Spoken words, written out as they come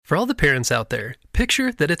For all the parents out there,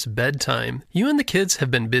 picture that it's bedtime. You and the kids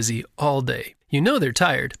have been busy all day. You know they're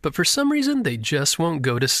tired, but for some reason they just won't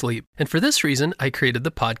go to sleep. And for this reason, I created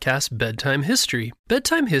the podcast Bedtime History.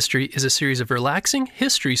 Bedtime History is a series of relaxing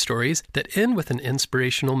history stories that end with an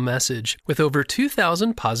inspirational message. With over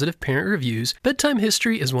 2,000 positive parent reviews, Bedtime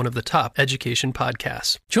History is one of the top education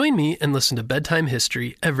podcasts. Join me and listen to Bedtime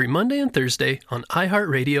History every Monday and Thursday on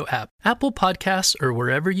iHeartRadio app, Apple Podcasts, or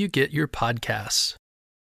wherever you get your podcasts.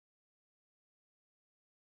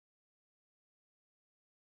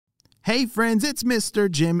 Hey friends, it's Mr.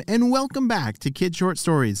 Jim, and welcome back to Kid Short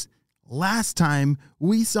Stories. Last time,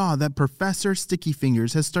 we saw that Professor Sticky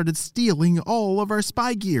Fingers has started stealing all of our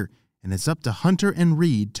spy gear, and it's up to Hunter and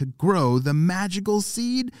Reed to grow the magical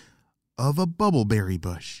seed of a bubbleberry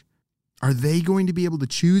bush. Are they going to be able to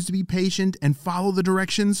choose to be patient and follow the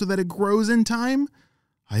directions so that it grows in time?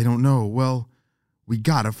 I don't know. Well, we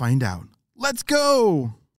gotta find out. Let's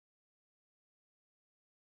go!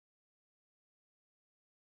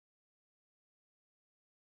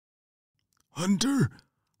 Hunter,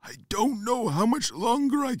 I don't know how much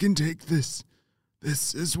longer I can take this.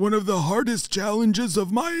 This is one of the hardest challenges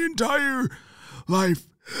of my entire life,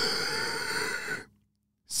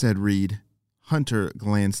 said Reed. Hunter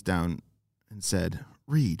glanced down and said,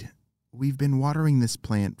 Reed, we've been watering this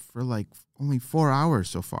plant for only 4 hours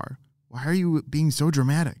so far. Why are you being so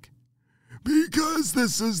dramatic? Because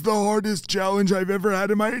this is the hardest challenge I've ever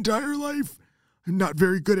had in my entire life. I'm not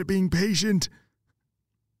very good at being patient.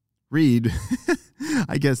 Reed,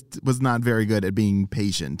 I guess, was not very good at being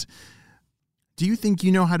patient. Do you think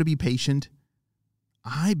you know how to be patient?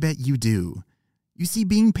 I bet you do. You see,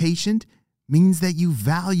 being patient means that you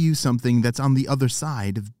value something that's on the other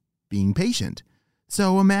side of being patient.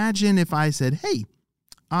 So imagine if I said, hey,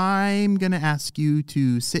 I'm going to ask you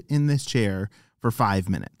to sit in this chair for 5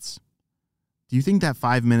 minutes. Do you think that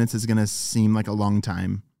 5 minutes is going to seem like a long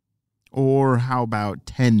time? Or how about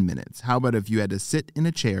 10 minutes? How about if you had to sit in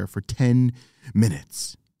a chair for 10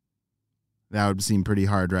 minutes? That would seem pretty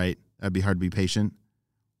hard, right? That'd be hard to be patient.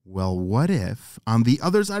 Well, what if on the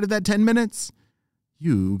other side of that 10 minutes,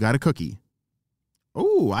 you got a cookie?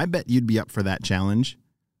 Oh, I bet you'd be up for that challenge.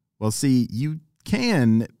 Well, see, you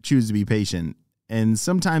can choose to be patient. And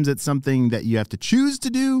sometimes it's something that you have to choose to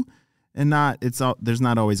do, and there's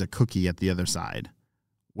not always a cookie at the other side.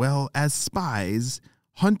 Well, as spies,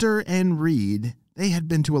 Hunter and Reed, they had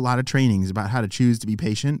been to a lot of trainings about how to choose to be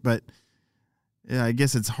patient, but I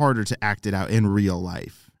guess it's harder to act it out in real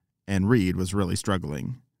life. And Reed was really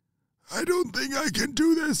struggling. I don't think I can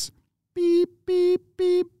do this. Beep, beep,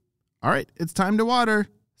 beep. All right, it's time to water,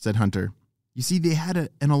 said Hunter. You see, they had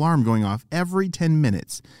an alarm going off every 10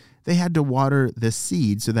 minutes. They had to water the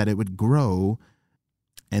seed so that it would grow,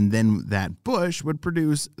 and then that bush would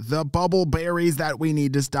produce the bubble berries that we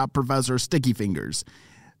need to stop Professor Sticky Fingers.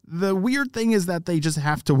 The weird thing is that they just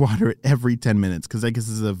have to water it every 10 minutes because I guess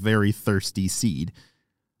this is a very thirsty seed.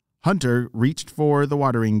 Hunter reached for the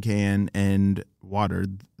watering can and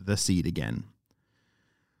watered the seed again.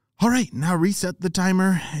 All right, now reset the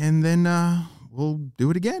timer and then we'll do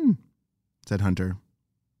it again, said Hunter.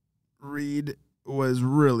 Reed was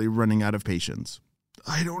really running out of patience.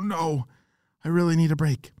 I don't know. I really need a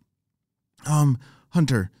break.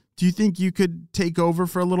 Hunter, do you think you could take over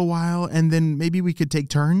for a little while and then maybe we could take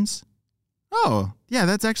turns? Oh, yeah,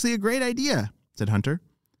 that's actually a great idea, said Hunter.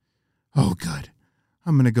 Oh, good.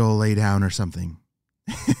 I'm going to go lay down or something.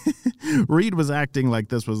 Reed was acting like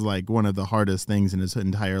this was one of the hardest things in his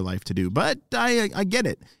entire life to do, but I get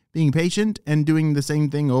it. Being patient and doing the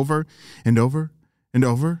same thing over and over and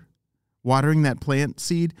over, watering that plant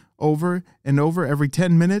seed over and over every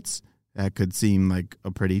 10 minutes, that could seem like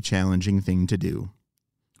a pretty challenging thing to do.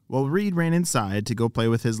 Well, Reed ran inside to go play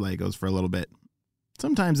with his Legos for a little bit.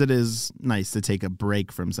 Sometimes it is nice to take a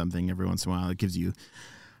break from something every once in a while. It gives you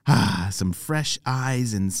some fresh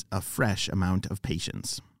eyes and a fresh amount of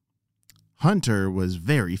patience. Hunter was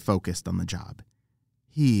very focused on the job.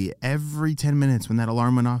 Every 10 minutes when that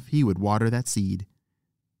alarm went off, he would water that seed.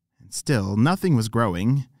 And still, nothing was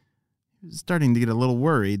growing. He was starting to get a little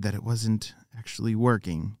worried that it wasn't actually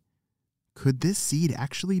working. Could this seed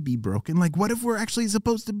actually be broken? What if we're actually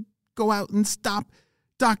supposed to go out and stop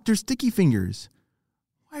Dr. Sticky Fingers?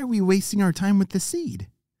 Why are we wasting our time with the seed?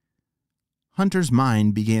 Hunter's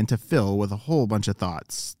mind began to fill with a whole bunch of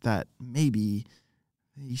thoughts that maybe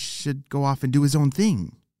he should go off and do his own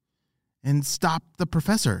thing and stop the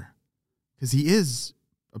professor, because he is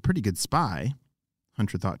a pretty good spy,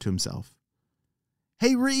 Hunter thought to himself.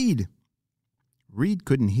 Hey, Reed! Reed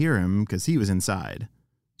couldn't hear him because he was inside,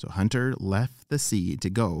 so Hunter left the seed to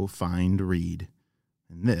go find Reed.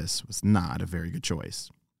 And this was not a very good choice.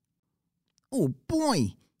 Oh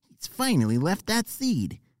boy, he's finally left that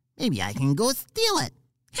seed. Maybe I can go steal it.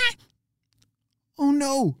 Ha! Oh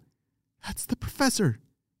no, that's the professor.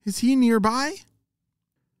 Is he nearby?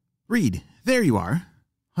 Reed, there you are.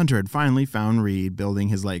 Hunter had finally found Reed building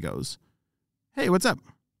his Legos. Hey, what's up?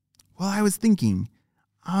 Well, I was thinking,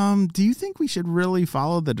 do you think we should really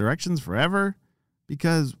follow the directions forever?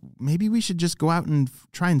 Because maybe we should just go out and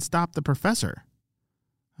try and stop the professor.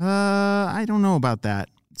 I don't know about that,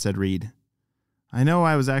 said Reed. I know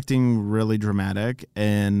I was acting really dramatic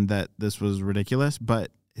and that this was ridiculous, but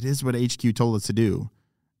it is what HQ told us to do.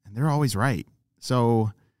 And they're always right.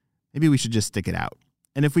 So maybe we should just stick it out.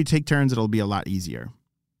 And if we take turns, it'll be a lot easier,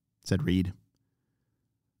 said Reed.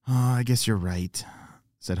 Oh, I guess you're right,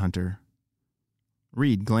 said Hunter.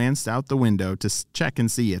 Reed glanced out the window to check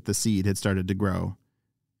and see if the seed had started to grow,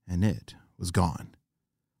 and it was gone.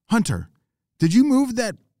 Hunter, did you move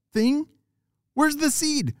that thing? Where's the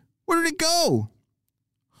seed? Where did it go?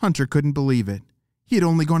 Hunter couldn't believe it. He had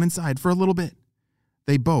only gone inside for a little bit.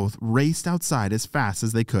 They both raced outside as fast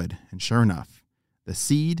as they could, and sure enough, the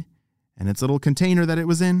seed and its little container that it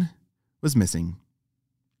was in was missing.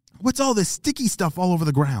 What's all this sticky stuff all over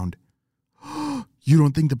the ground? You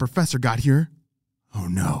don't think the professor got here? Oh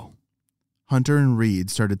no. Hunter and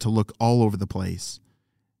Reed started to look all over the place.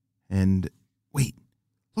 And wait,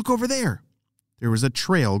 look over there. There was a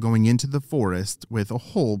trail going into the forest with a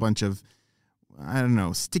whole bunch of,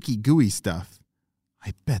 sticky gooey stuff.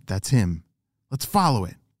 I bet that's him. Let's follow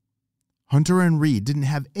it. Hunter and Reed didn't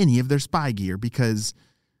have any of their spy gear because,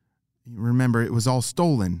 remember, it was all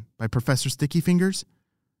stolen by Professor Sticky Fingers.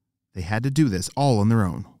 They had to do this all on their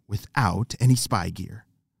own, without any spy gear.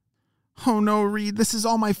 Oh no, Reed, this is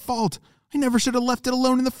all my fault. I never should have left it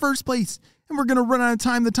alone in the first place. And we're going to run out of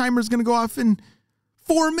time. The timer's going to go off in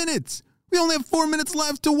 4 minutes. We only have 4 minutes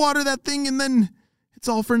left to water that thing, and then it's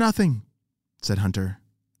all for nothing, said Hunter.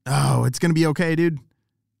 Oh, it's going to be okay, dude,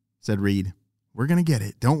 said Reed. We're going to get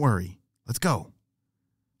it. Don't worry. Let's go.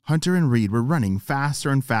 Hunter and Reed were running faster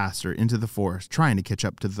and faster into the forest, trying to catch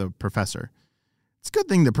up to the professor. It's a good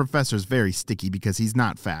thing the professor's very sticky because he's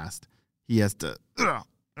not fast. He has to...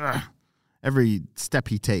 Every step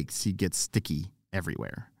he takes, he gets sticky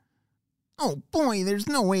everywhere. Oh boy, there's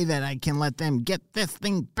no way that I can let them get this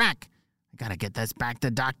thing back. I gotta get this back to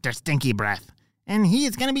Dr. Stinky Breath. And he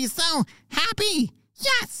is gonna be so happy.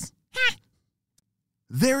 Yes! Ha!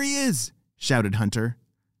 There he is, shouted Hunter.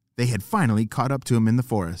 They had finally caught up to him in the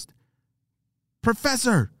forest.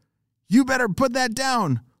 Professor, you better put that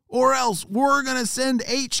down, or else we're gonna send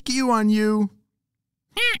HQ on you.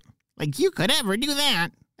 Like you could ever do that.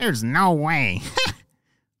 There's no way.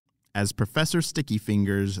 As Professor Sticky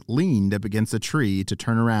Fingers leaned up against a tree to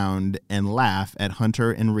turn around and laugh at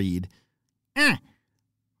Hunter and Reed.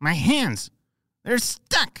 My hands, they're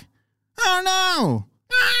stuck. Oh no!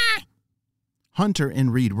 Ah! Hunter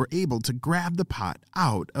and Reed were able to grab the pot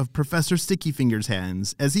out of Professor Sticky Fingers'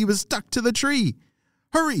 hands as he was stuck to the tree.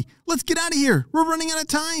 Hurry, let's get out of here. We're running out of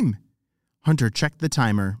time. Hunter checked the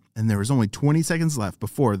timer, and there was only 20 seconds left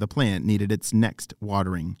before the plant needed its next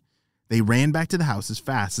watering. They ran back to the house as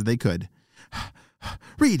fast as they could.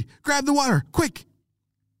 Reed, grab the water, quick!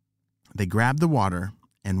 They grabbed the water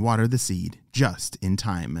and watered the seed just in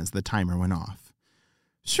time as the timer went off.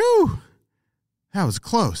 Shoo! That was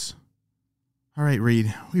close. All right,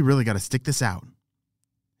 Reed, we really got to stick this out.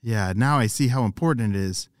 Yeah, now I see how important it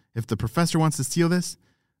is. If the professor wants to steal this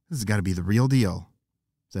has got to be the real deal,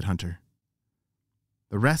 said Hunter.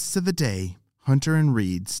 The rest of the day, Hunter and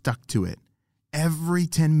Reed stuck to it. Every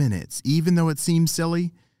 10 minutes, even though it seemed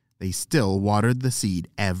silly, they still watered the seed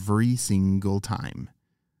every single time.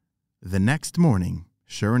 The next morning,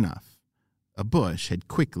 sure enough, a bush had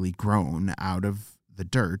quickly grown out of the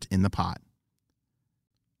dirt in the pot.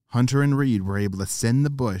 Hunter and Reed were able to send the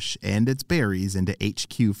bush and its berries into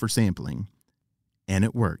HQ for sampling. And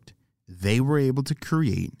it worked. They were able to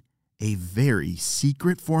create a very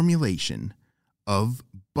secret formulation of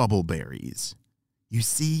bubble berries. You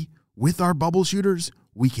see, with our bubble shooters,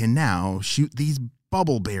 we can now shoot these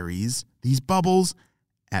bubble berries, these bubbles,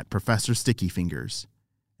 at Professor Sticky Fingers.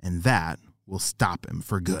 And that will stop him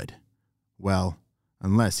for good. Well,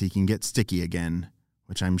 unless he can get sticky again,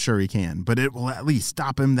 which I'm sure he can, but it will at least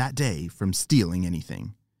stop him that day from stealing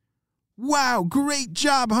anything. Wow, great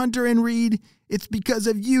job, Hunter and Reed. It's because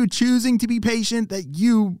of you choosing to be patient that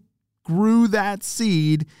you grew that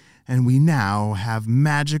seed, and we now have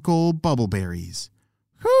magical bubble berries.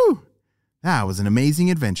 Whew! That was an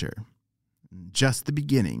amazing adventure. Just the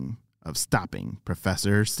beginning of stopping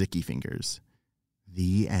Professor Sticky Fingers.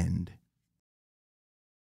 The end.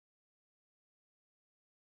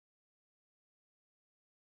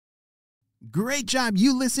 Great job.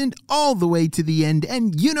 You listened all the way to the end,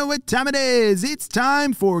 and you know what time it is. It's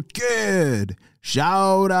time for Kid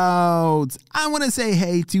Shout-outs. I want to say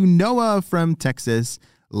hey to Noah from Texas,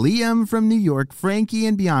 Liam from New York, Frankie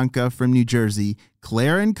and Bianca from New Jersey,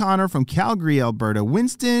 Claire and Connor from Calgary, Alberta,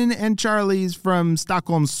 Winston and Charlie's from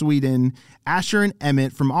Stockholm, Sweden, Asher and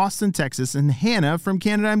Emmett from Austin, Texas, and Hannah from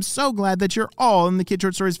Canada. I'm so glad that you're all in the Kid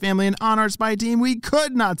Short Stories family and on our spy team. We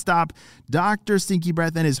could not stop Dr. Stinky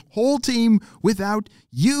Breath and his whole team without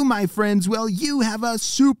you, my friends. Well, you have a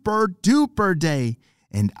super duper day,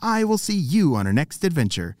 and I will see you on our next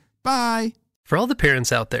adventure. Bye. For all the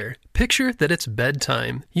parents out there, picture that it's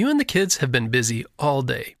bedtime. You and the kids have been busy all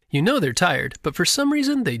day. You know they're tired, but for some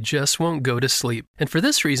reason they just won't go to sleep. And for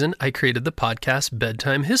this reason, I created the podcast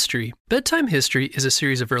Bedtime History. Bedtime History is a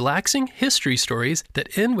series of relaxing history stories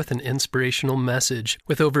that end with an inspirational message.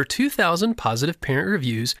 With over 2,000 positive parent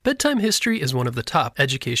reviews, Bedtime History is one of the top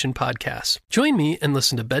education podcasts. Join me and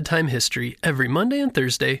listen to Bedtime History every Monday and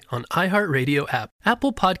Thursday on iHeartRadio app,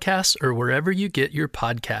 Apple Podcasts, or wherever you get your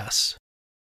podcasts.